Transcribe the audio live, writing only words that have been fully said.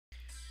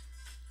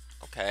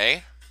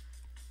Okay.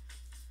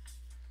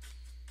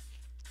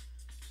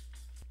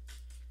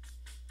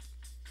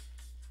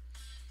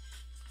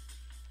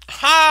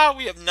 Ha!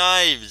 We have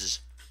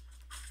knives!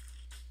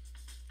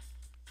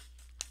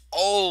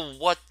 Oh,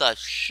 what the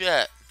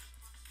shit?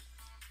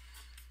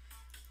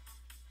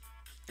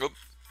 Oop.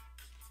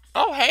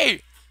 Oh,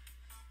 hey!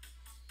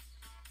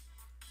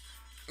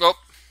 Oh,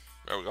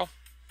 there we go.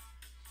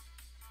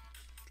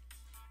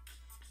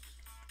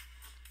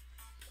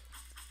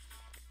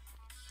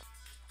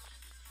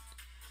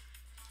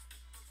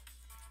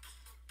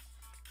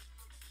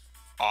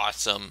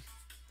 Awesome.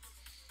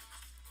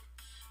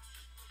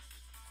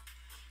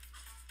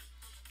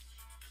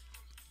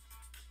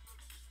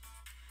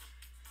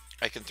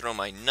 I can throw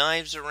my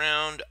knives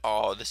around.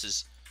 Oh, this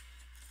is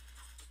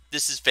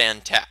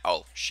fantastic.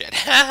 Oh, shit.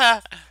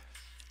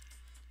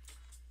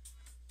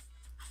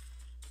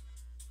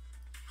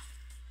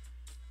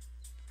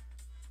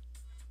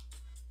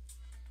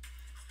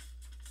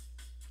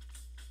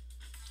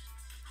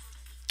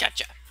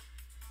 Gotcha.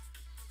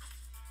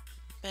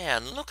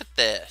 Man, look at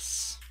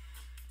this.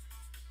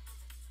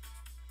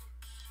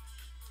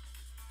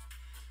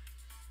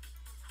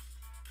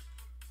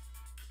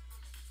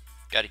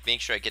 Gotta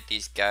make sure I get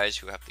these guys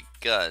who have the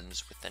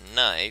guns with the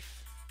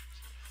knife.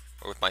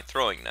 Or with my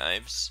throwing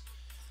knives.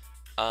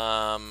 Okay.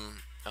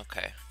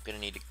 I'm gonna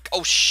need to...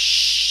 Oh,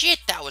 shit!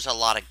 That was a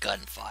lot of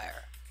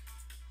gunfire.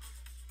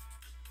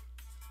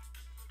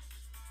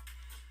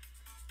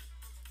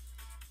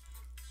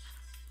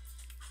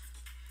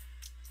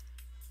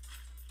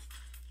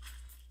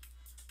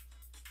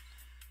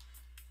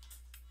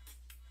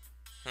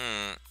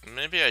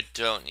 Maybe I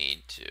don't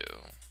need to.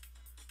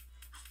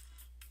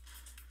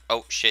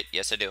 Oh, shit.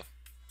 Yes, I do.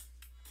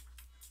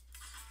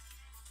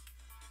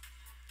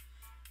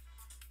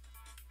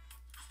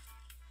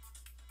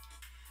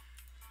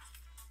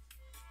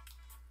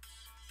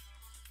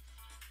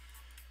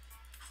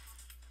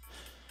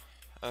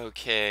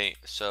 Okay,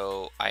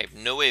 so I have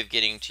no way of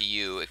getting to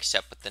you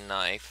except with the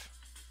knife.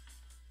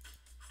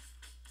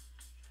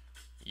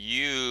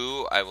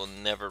 You, I will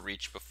never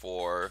reach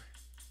before.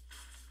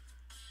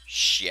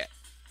 Shit.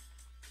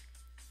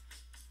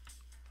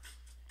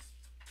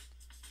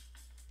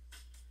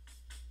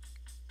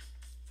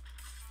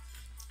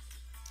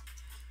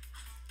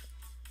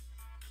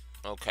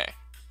 Okay.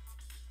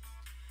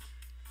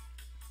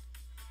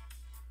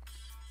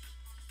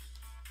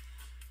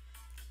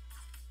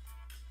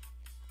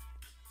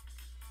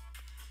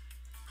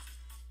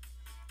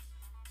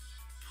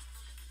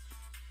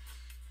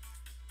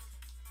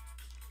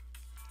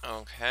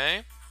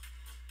 Okay.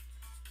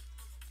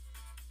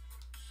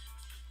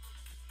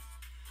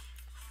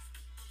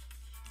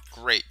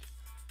 Great.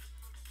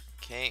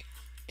 Okay.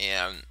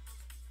 And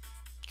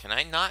can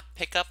I not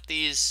pick up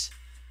these?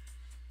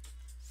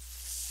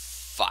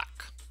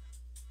 Fuck.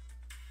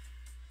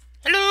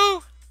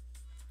 Hello?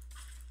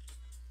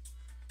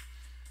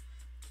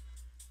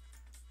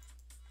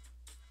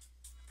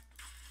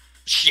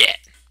 Shit.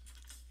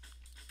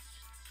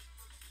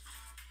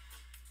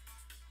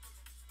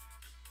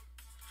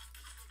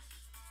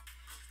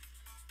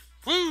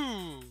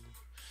 Woo!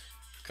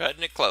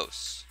 Cutting it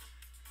close.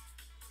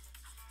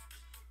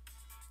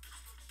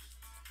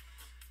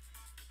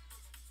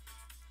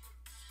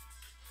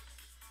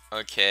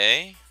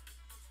 Okay.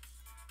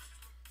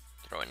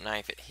 Throw a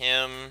knife at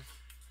him.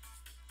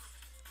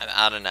 I'm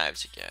out of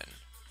knives again.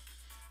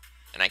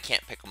 And I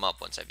can't pick them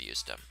up once I've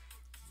used them.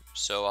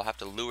 So I'll have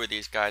to lure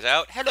these guys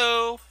out.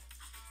 Hello!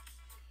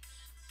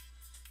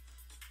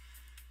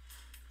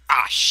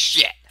 Ah,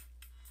 shit!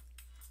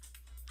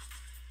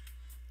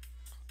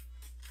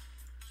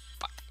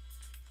 Fuck.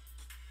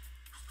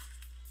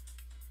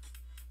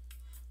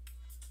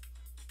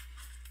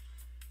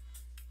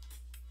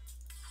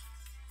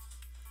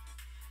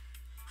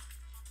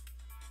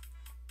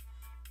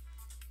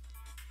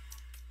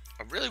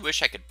 I really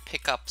wish I could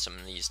pick up some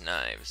of these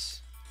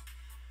knives.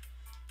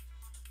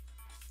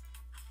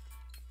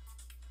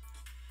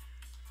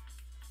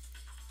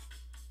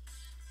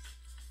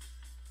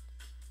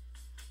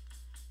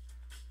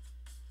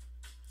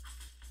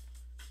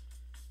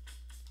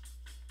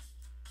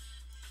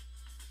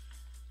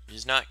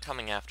 He's not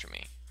coming after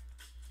me.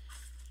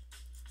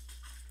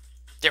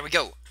 There we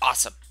go!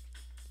 Awesome!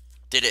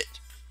 Did it!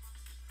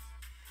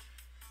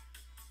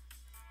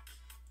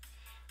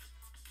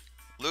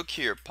 Look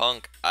here,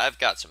 punk. I've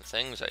got some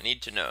things I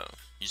need to know.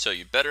 So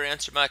you better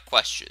answer my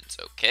questions,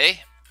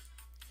 okay?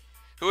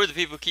 Who are the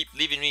people who keep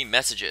leaving me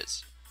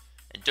messages?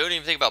 And don't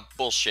even think about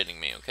bullshitting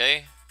me,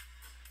 okay?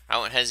 I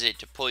won't hesitate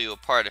to pull you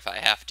apart if I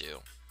have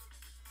to.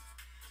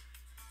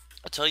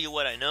 I'll tell you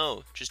what I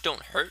know. Just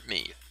don't hurt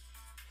me.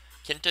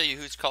 Can't tell you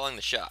who's calling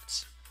the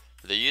shots.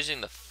 But they're using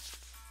the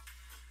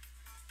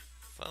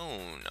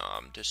phone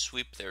to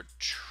sweep their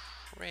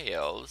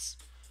trails.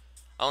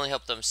 I only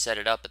help them set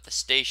it up at the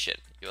station.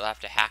 You'll have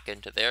to hack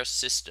into their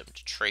system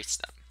to trace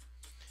them.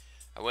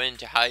 I went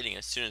into hiding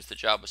as soon as the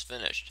job was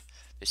finished.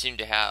 They seem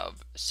to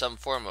have some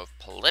form of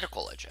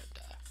political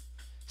agenda.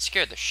 It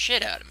scared the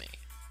shit out of me.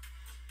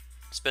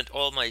 I spent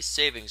all my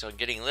savings on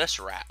getting this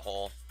rat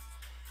hole.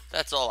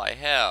 That's all I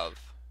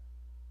have.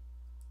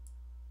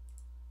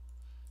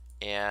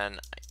 And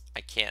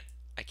I can't,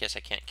 I guess I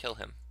can't kill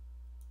him.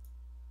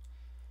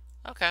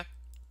 Okay.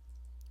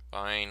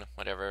 Fine,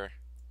 whatever.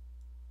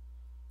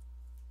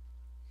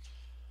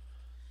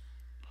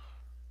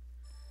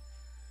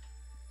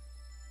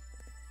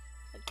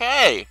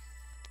 Okay.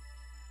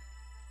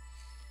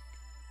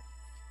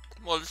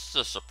 Well, this is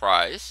a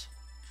surprise.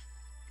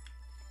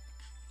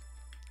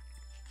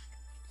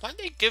 Why'd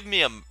they give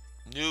me a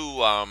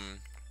new, a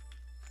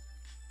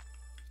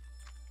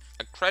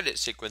credit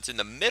sequence in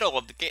the middle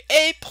of the game?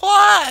 A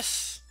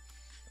plus!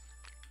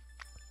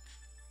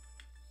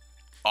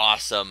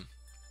 Awesome.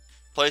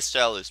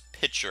 Playstyle is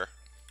pitcher.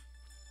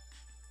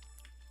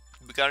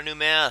 We got a new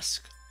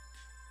mask.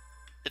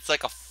 It's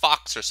like a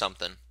fox or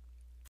something.